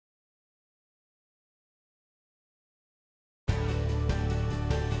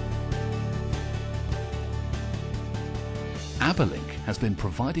Aberlink has been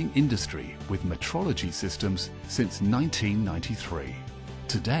providing industry with metrology systems since 1993.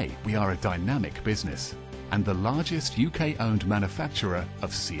 Today, we are a dynamic business and the largest UK-owned manufacturer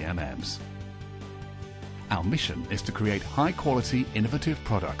of CMMs. Our mission is to create high-quality, innovative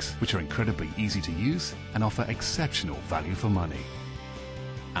products which are incredibly easy to use and offer exceptional value for money.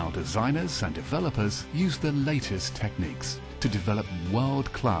 Our designers and developers use the latest techniques to develop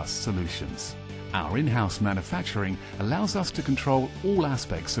world-class solutions. Our in-house manufacturing allows us to control all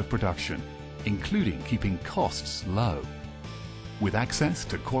aspects of production, including keeping costs low. With access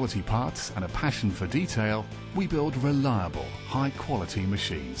to quality parts and a passion for detail, we build reliable, high-quality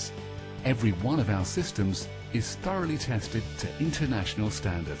machines. Every one of our systems is thoroughly tested to international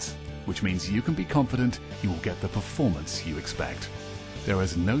standards, which means you can be confident you will get the performance you expect. There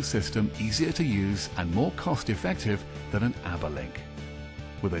is no system easier to use and more cost-effective than an Aberlink.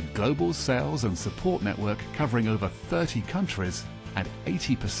 With a global sales and support network covering over 30 countries and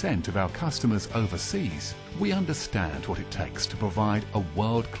 80% of our customers overseas, we understand what it takes to provide a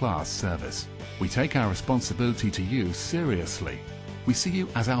world-class service. We take our responsibility to you seriously. We see you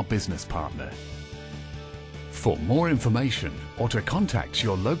as our business partner. For more information or to contact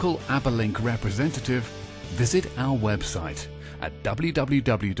your local Aberlink representative, visit our website at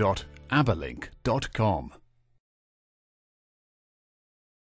www.aberlink.com.